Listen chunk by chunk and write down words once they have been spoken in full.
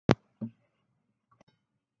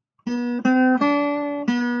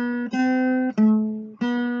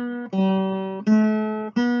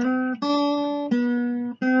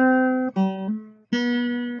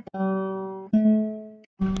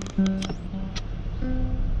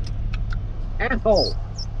Asshole.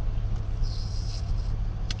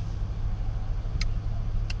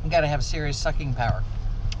 You gotta have serious sucking power.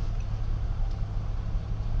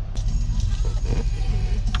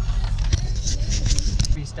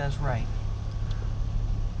 Reese does right.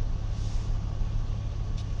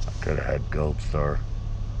 Could have had Gold Star.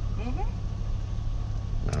 Mm-hmm.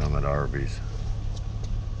 Now I'm at Arby's.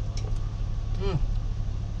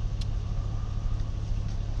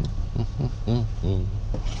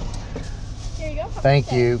 Here you go.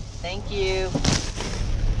 Thank you. Thank you.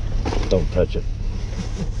 Don't touch it.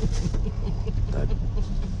 That,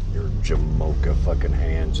 your Jamocha fucking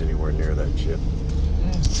hands anywhere near that shit.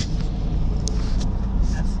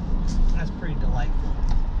 That's pretty delightful.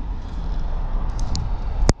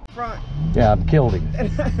 Front. Yeah, I've killed him.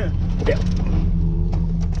 Yeah.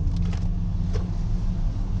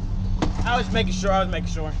 I was making sure.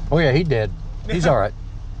 Oh yeah, he did. He's all right.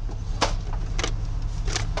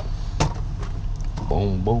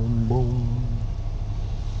 Boom, boom, boom.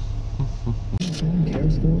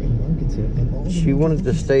 She wanted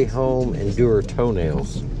to stay home and do her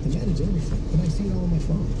toenails.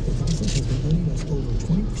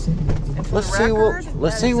 Let's see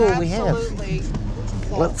what we have.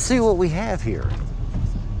 Let's see what we have here.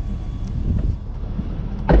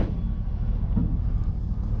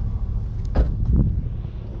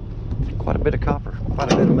 Quite a bit of copper,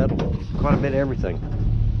 quite a bit of metal, quite a bit of everything.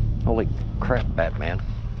 Holy crap, Batman.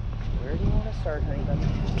 Where do you want to start, honey bunny?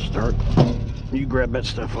 Start. You grab that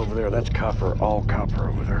stuff over there. That's copper, all copper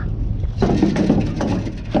over there.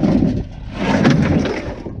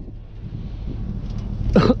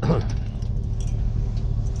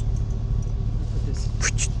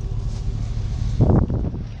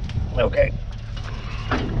 Okay.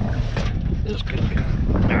 This is good.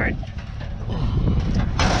 All right.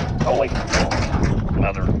 Holy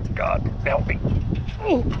Mother God, help me.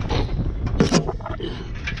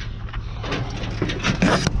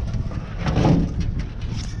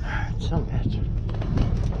 Some bits.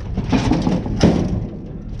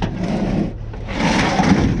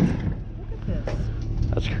 Look at this.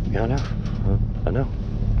 That's, yeah, I know. I know.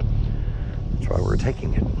 That's why we're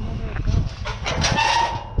taking it.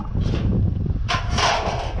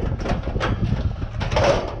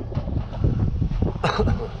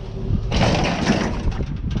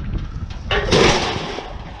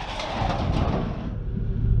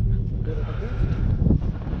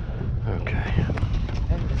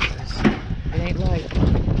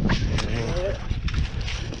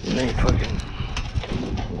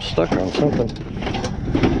 Stuck on something.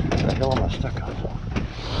 What the hell am I stuck on?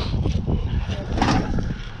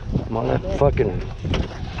 I'm on that fucking...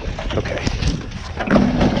 Okay.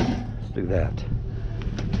 Let's do that.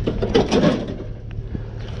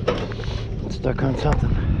 Stuck on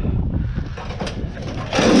something.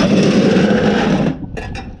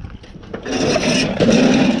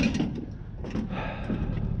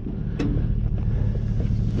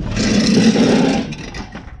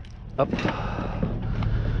 Up.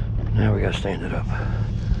 Now we gotta stand it up. A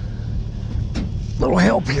little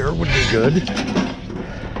help here would be good.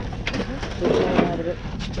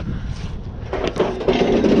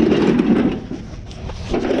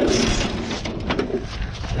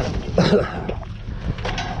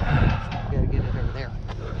 Gotta get it over there.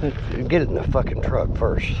 Get it in the fucking truck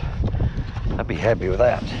first. I'd be happy with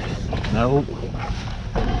that. No.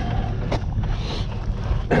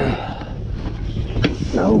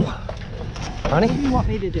 No. Honey? What do you want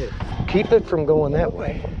me to do? Keep it from going that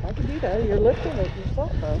way. I can do that. You're lifting it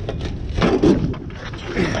yourself, though.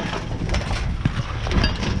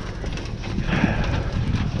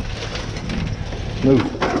 Move.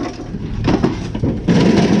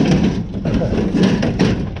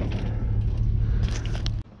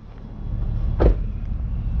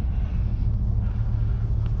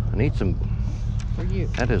 I need some. For you.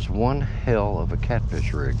 That is one hell of a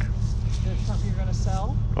catfish rig. Is that something you're going to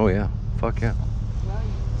sell? Oh yeah. Fuck yeah. Well,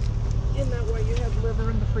 in that way you have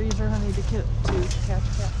liver in the freezer, honey, to catch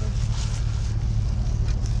catfish.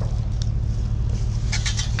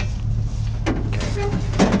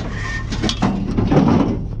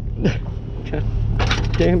 God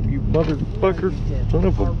damn you motherfucker. Son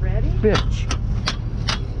of a bitch.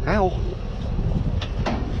 Ow.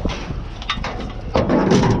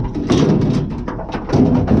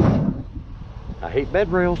 I hate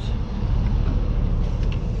bed rails.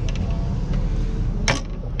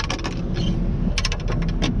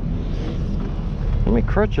 How many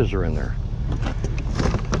crutches are in there?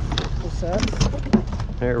 What's that?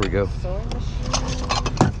 There we go. Sewing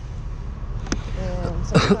machine. And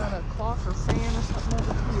some kind of clock or fan or something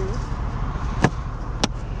over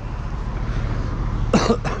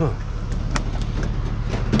here.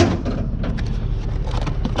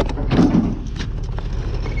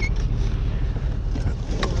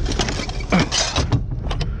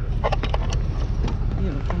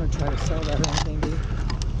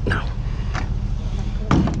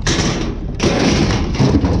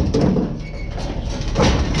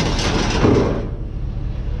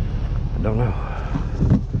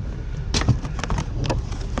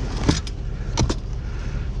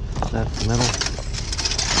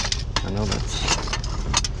 I know that's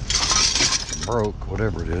broke,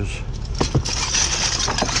 whatever it is.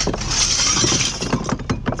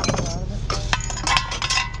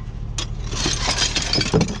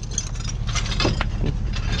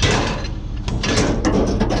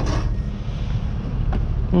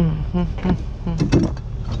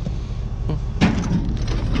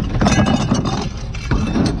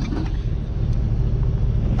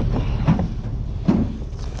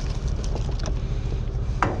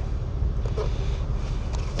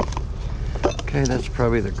 Okay, that's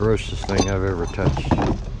probably the grossest thing I've ever touched.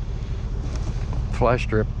 Fly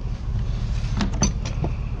strip.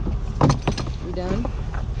 You done?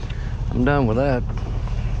 I'm done with that.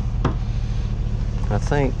 I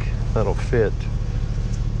think that'll fit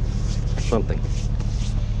something.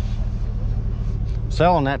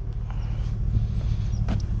 Selling that.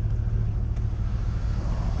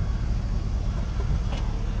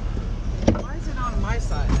 Why is it on my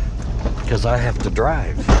side? Because I have to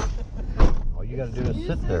drive. All you gotta do is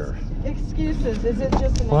sit there. Excuses. Is it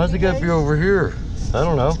just an Why does it got to be over here? I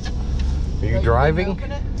don't know. Are you driving?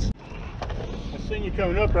 I seen you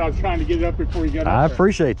coming up there. I was trying to get it up before you got up I there.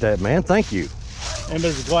 appreciate that, man. Thank you. And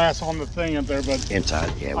there's glass on the thing up there, but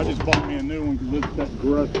Inside, yeah. I just bought me a new one because it's got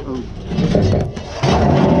grass or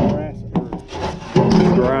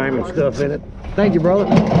Grime and stuff in it. Thank you, brother.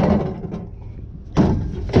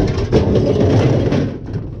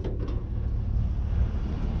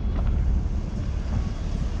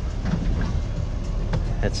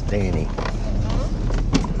 That's Danny.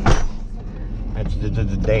 That's the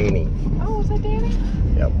Danny. Oh, is that Danny?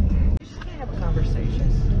 Yep. You just can't have a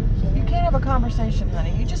conversation. You can't have a conversation,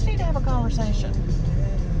 honey. You just need to have a conversation.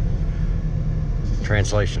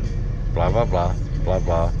 Translation. Blah, blah, blah. Blah,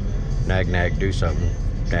 blah. Nag, nag, do something.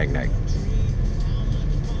 Nag, nag.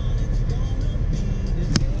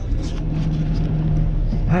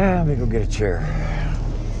 Let me go get a chair.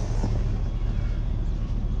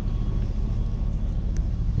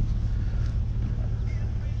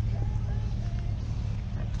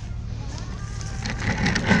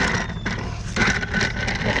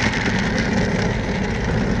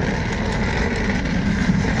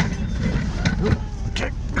 Okay,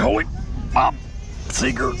 holy Bob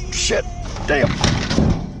Seeger, shit, damn.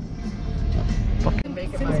 Fucking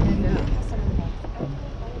Make it my dinner.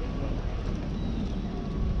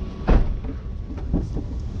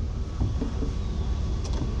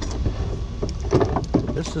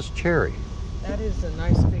 This is cherry. That is a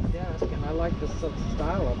nice big desk, and I like the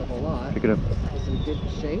style of it a lot. Pick it up. It's in good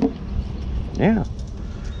shape. Yeah.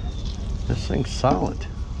 This thing's solid. I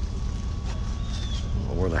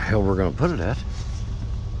don't know where the hell we're gonna put it at.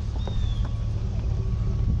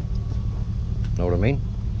 Know what I mean?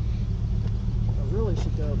 I really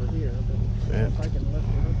should go over here, but Yeah. if I can lift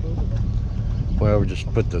it up over there. Well, we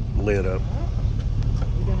just put the lid up.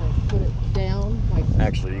 You're gonna put it down, like,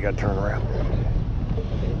 Actually, you gotta turn around.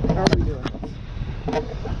 how are we doing this?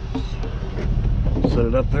 Set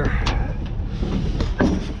it up there.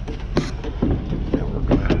 Now we're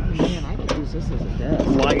gonna Man, I could use this as a desk.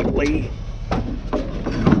 lightly. I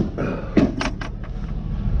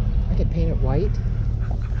could paint it white.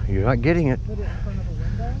 You're not getting it. Put it in front of a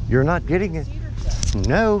window. You're not getting it. Cedar desk.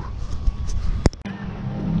 No.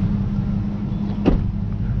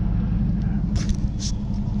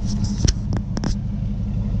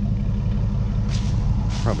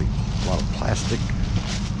 Probably a lot of plastic,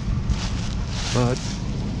 but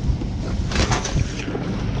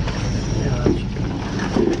yeah, that's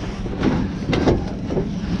good.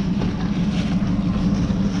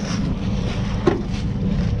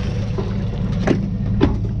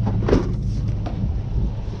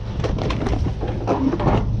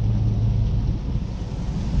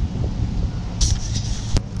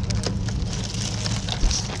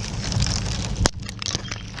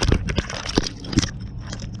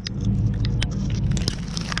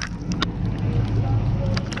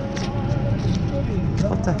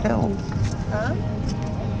 What the hell? Huh?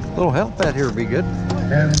 A little help out here would be good.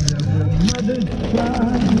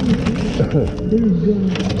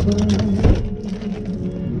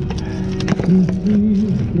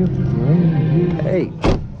 Hey,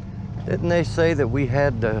 didn't they say that we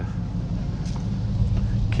had to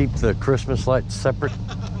keep the Christmas lights separate?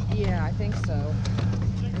 Yeah, I think so.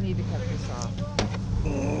 I need to cut this off.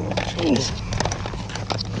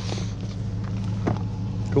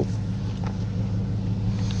 Cool.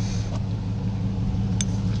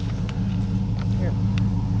 Here.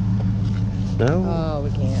 No? Oh,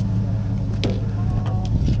 we can't.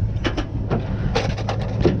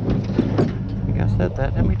 You guys said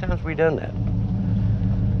that? How many times have we done that?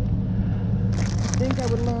 Think I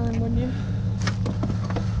would learn, wouldn't you?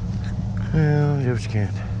 do what you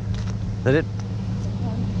can. That it?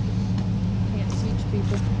 Can't teach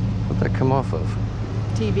people. What'd that come off of?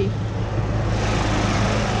 TV.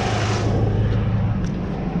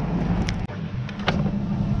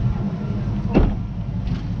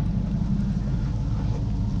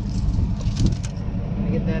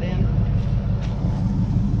 Get that in.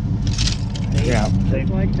 Yeah.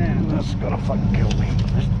 Just like that. That's gonna fucking kill me.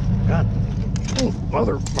 God. Oh,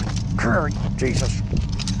 mother. Curry. Jesus.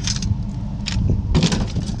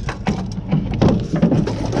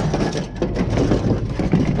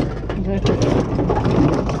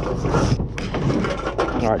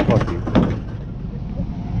 All right, fuck you.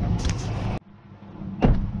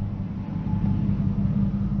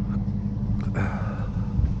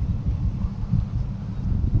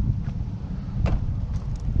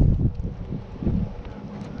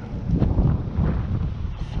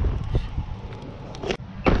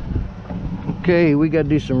 Okay, we got to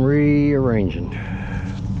do some rearranging.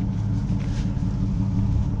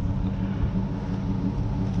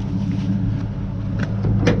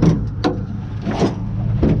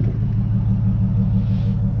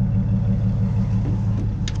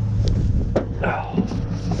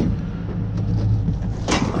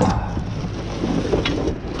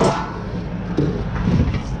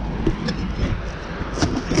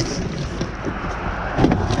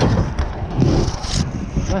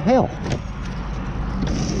 The hell?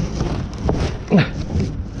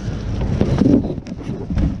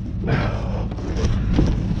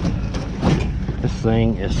 This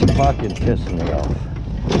thing is fucking pissing me off.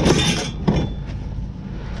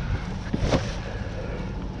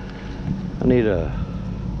 I need a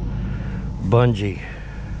bungee.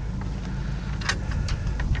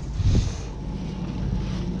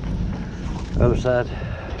 Other side.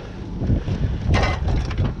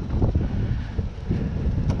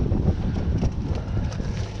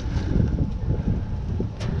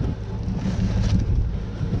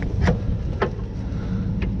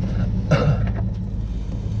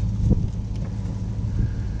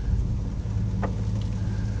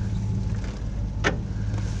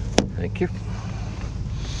 Thank you.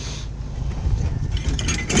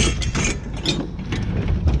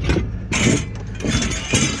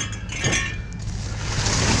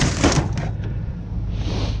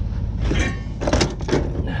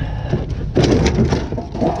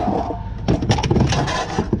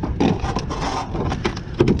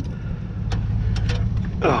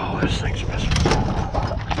 Oh, this thing's messing.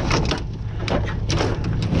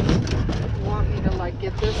 You want me to like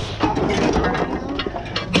get this out of the way right now?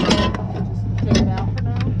 Just take it out for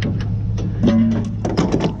now?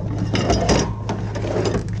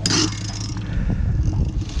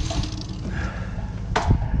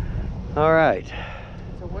 All right.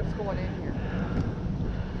 So what's going in here?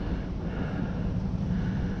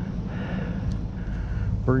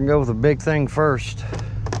 We're gonna go with the big thing first.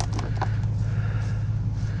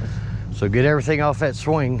 So get everything off that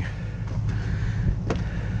swing.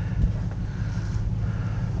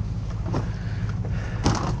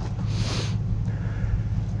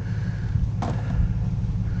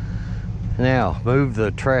 Now move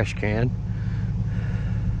the trash can.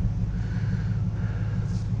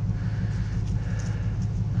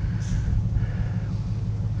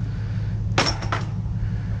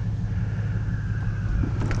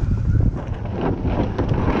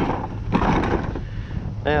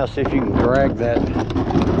 Now see if you can drag that.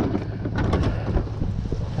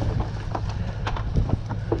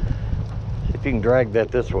 See if you can drag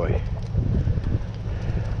that this way.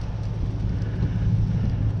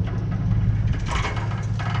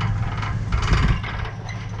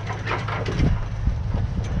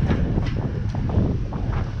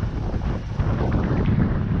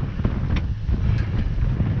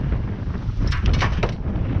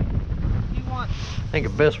 I think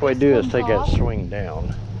the best way to do it is take that swing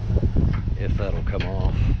down, if that'll come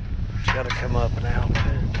off. It's got to come up and out.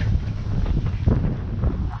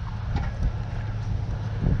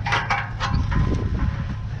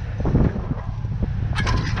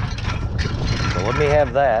 So let me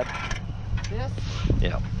have that. This?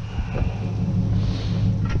 Yeah.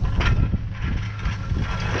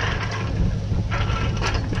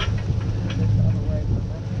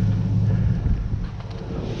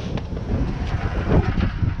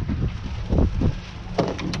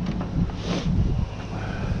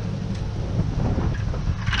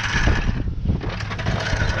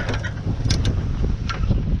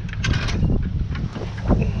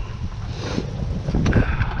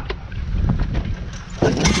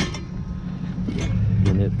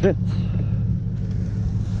 And it fits.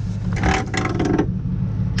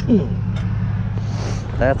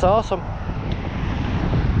 That's awesome.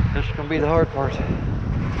 This is gonna be the hard part.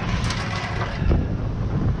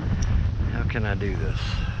 How can I do this?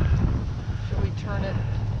 Should we turn it?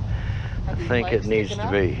 I think it needs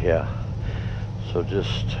to be, yeah. So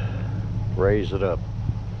just raise it up.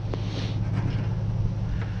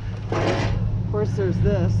 Of course, there's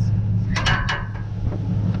this.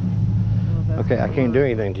 Okay, I can't do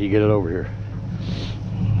anything until you get it over here.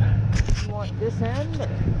 You want this end? Or?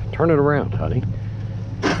 Turn it around, honey.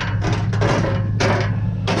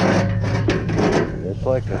 Just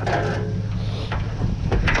like that.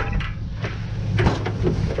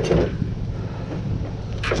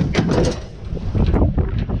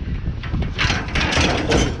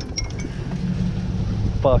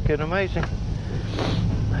 Fucking amazing.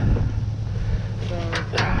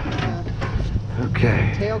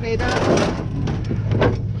 Okay. Tailgate up?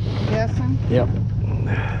 I'm guessing? Yep.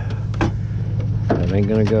 That ain't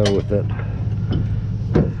gonna go with it.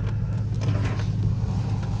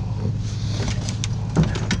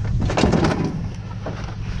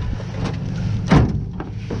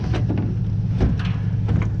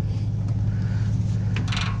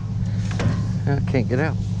 I can't get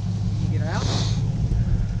out. You get out?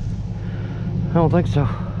 I don't think so. I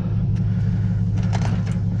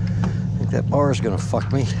think that bar is gonna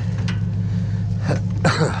fuck me.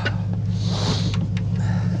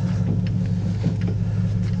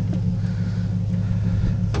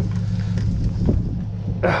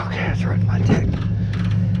 Okay, it's right in my dick.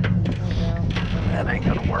 That ain't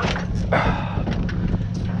gonna work.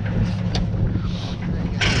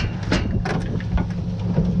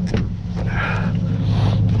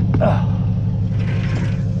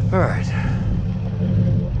 All right.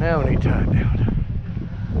 Now we need to tie it down.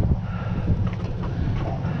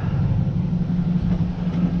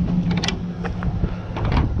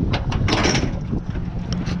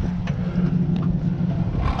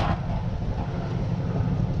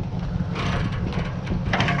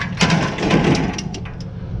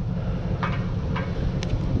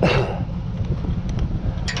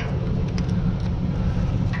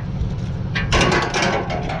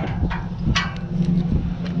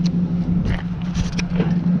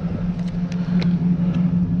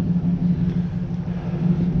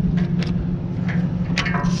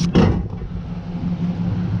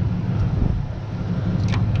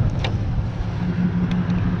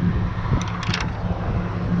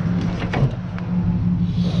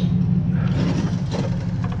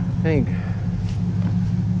 Hey,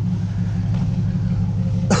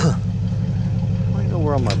 I don't know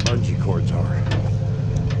where all my bungee cords are.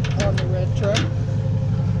 On the red truck?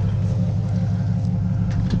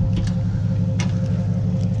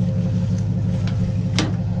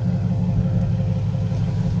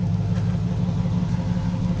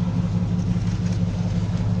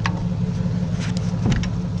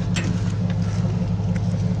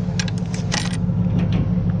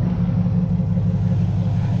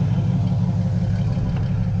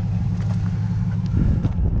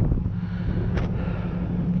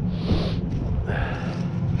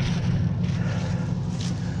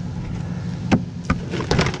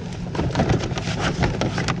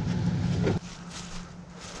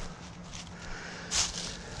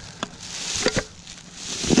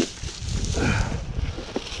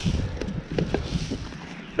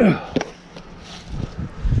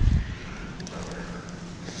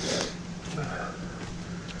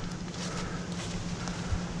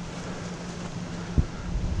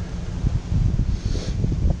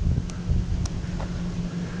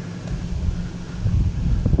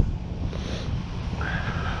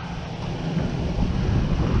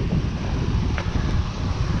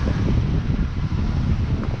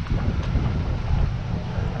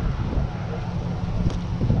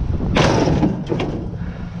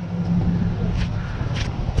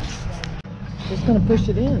 Just gonna push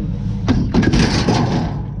it in.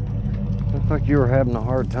 Looked like you were having a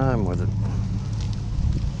hard time with it.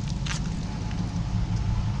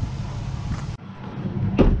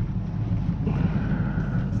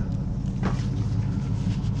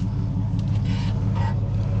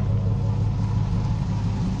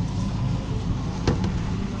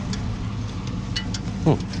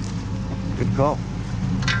 Good call.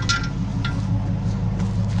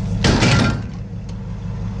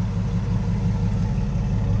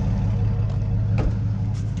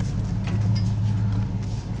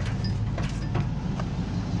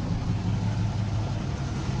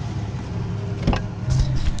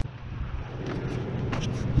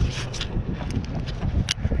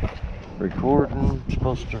 Recording,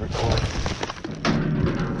 supposed to record.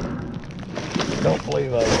 Don't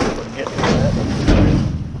believe I was able to get to that.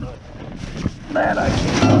 That I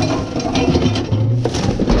can't.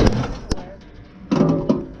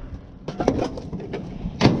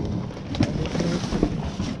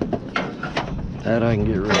 That I can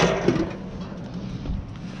get rid of.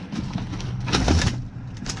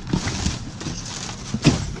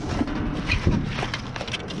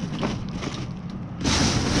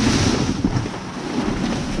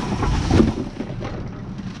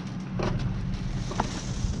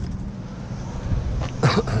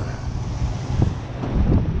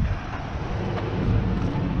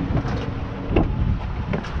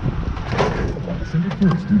 December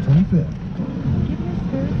 1st through 25th. Give your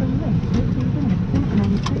spirits a lift with season at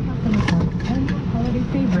Cincinnati Treehouse and Park's annual holiday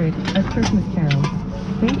favorite, A Christmas Carol.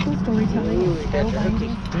 Faithful storytelling and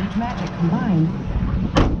spellbinding stage magic combined.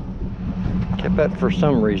 Kept that for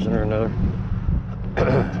some reason or another.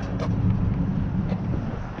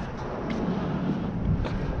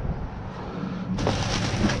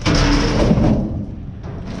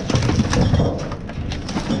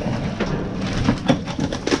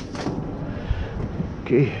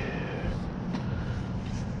 Okay.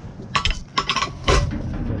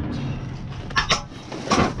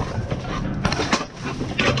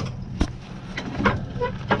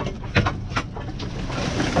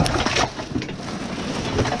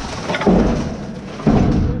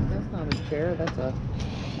 That's not a chair, that's a...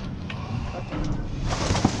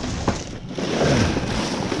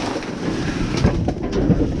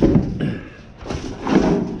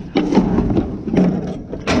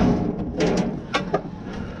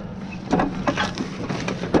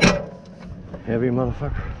 Heavy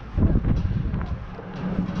motherfucker.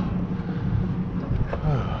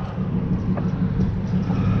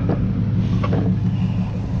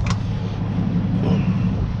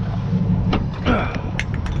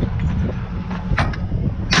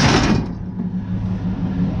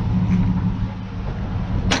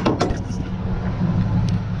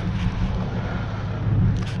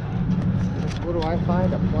 What do I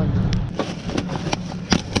find? A plunger.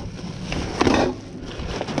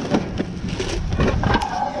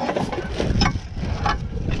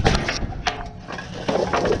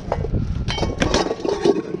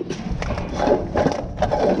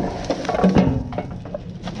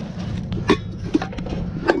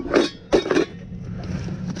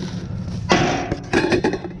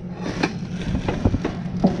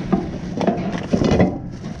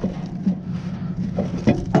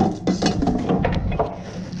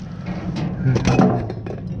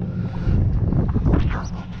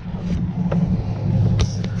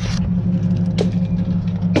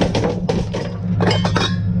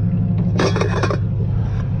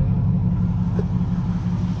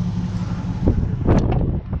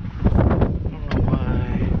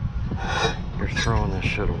 Throwing this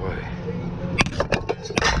shit away.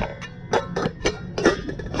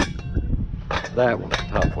 That one,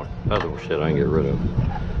 top one. Other one shit I can get rid of.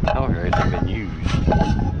 Okay, it's been used.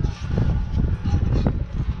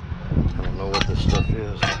 I don't know what this stuff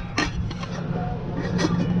is.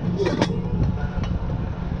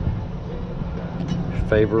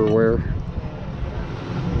 Favorware.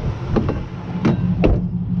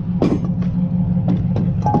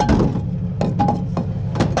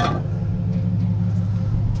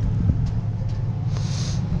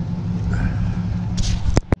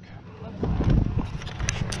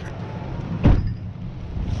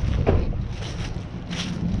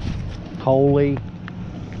 Holy.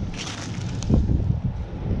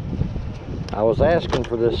 I was asking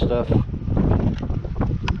for this stuff.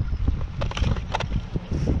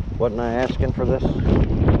 Wasn't I asking for this?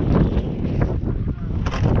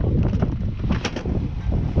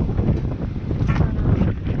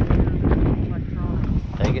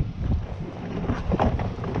 Take it.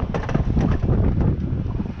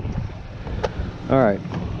 All right.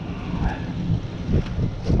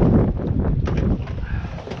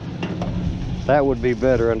 That would be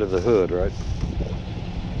better under the hood, right?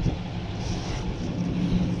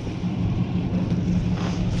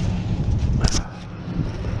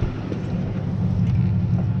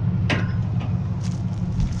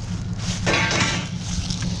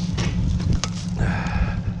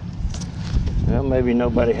 Well, maybe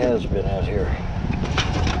nobody has been out here.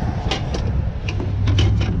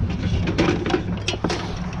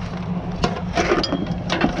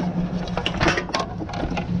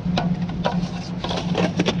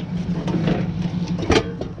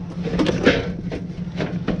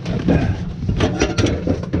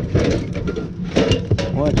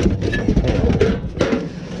 What the hell?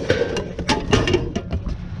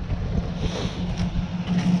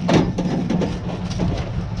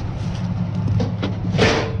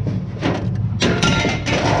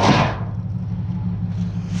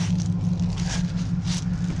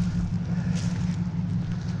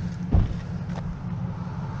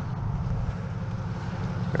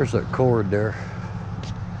 There's that cord there.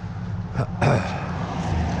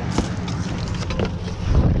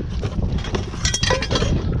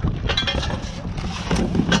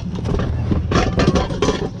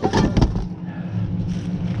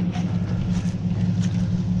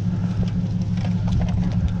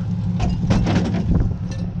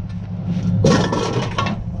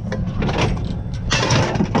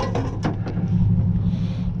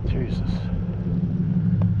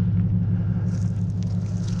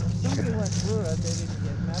 wood. They didn't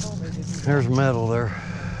get metal. They didn't get, There's metal there.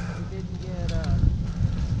 they didn't get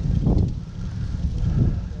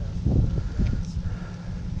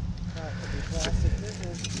plastic.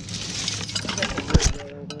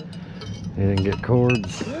 You didn't get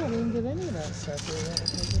cords. Yeah, I didn't get any of that stuff here.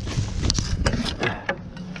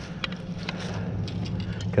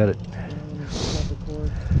 Cut it. Cut the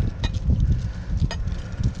cord.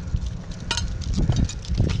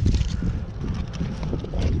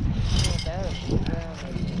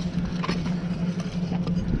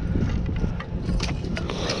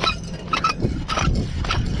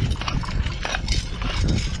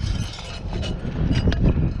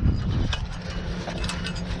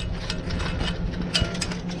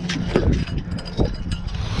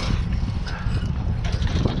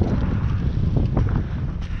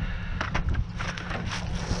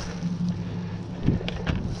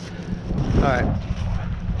 All right.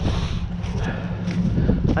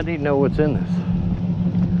 I need to know what's in this.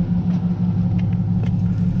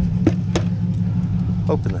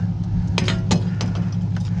 Open that.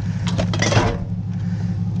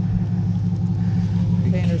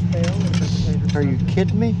 Painter's pail. Are you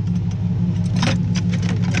kidding me?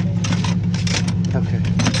 Okay.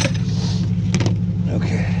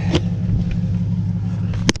 Okay.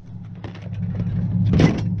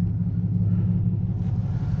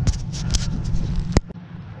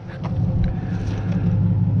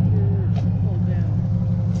 Hold down.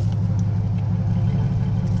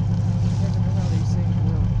 Never know how these things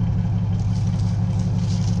work.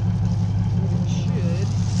 But it should.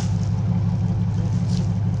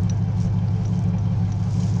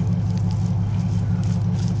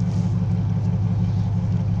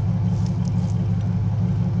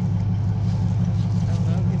 I don't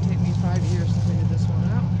know. It could take me 5 years to figure this one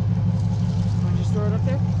out. Want to just throw it up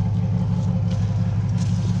there?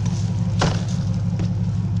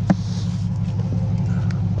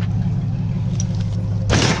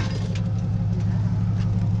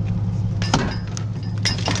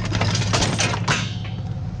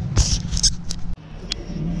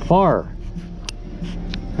 Far.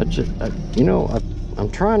 You know, I'm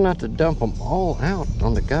trying not to dump them all out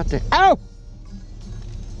on the goddamn. Ow!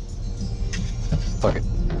 Fuck it.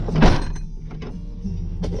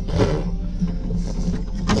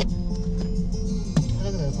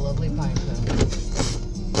 Look at those lovely pine cones.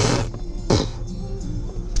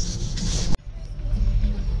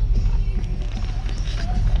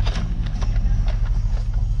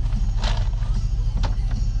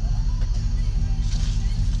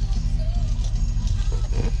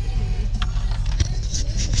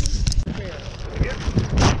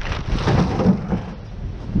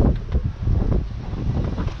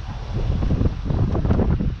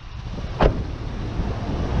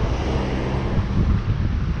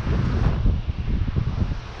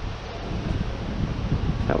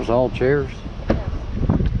 That was all chairs.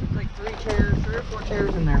 It's like 3 or 4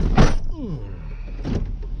 chairs in there.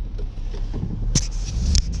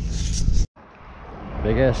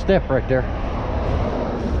 Big ass step right there.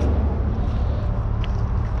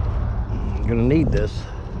 Gonna need this.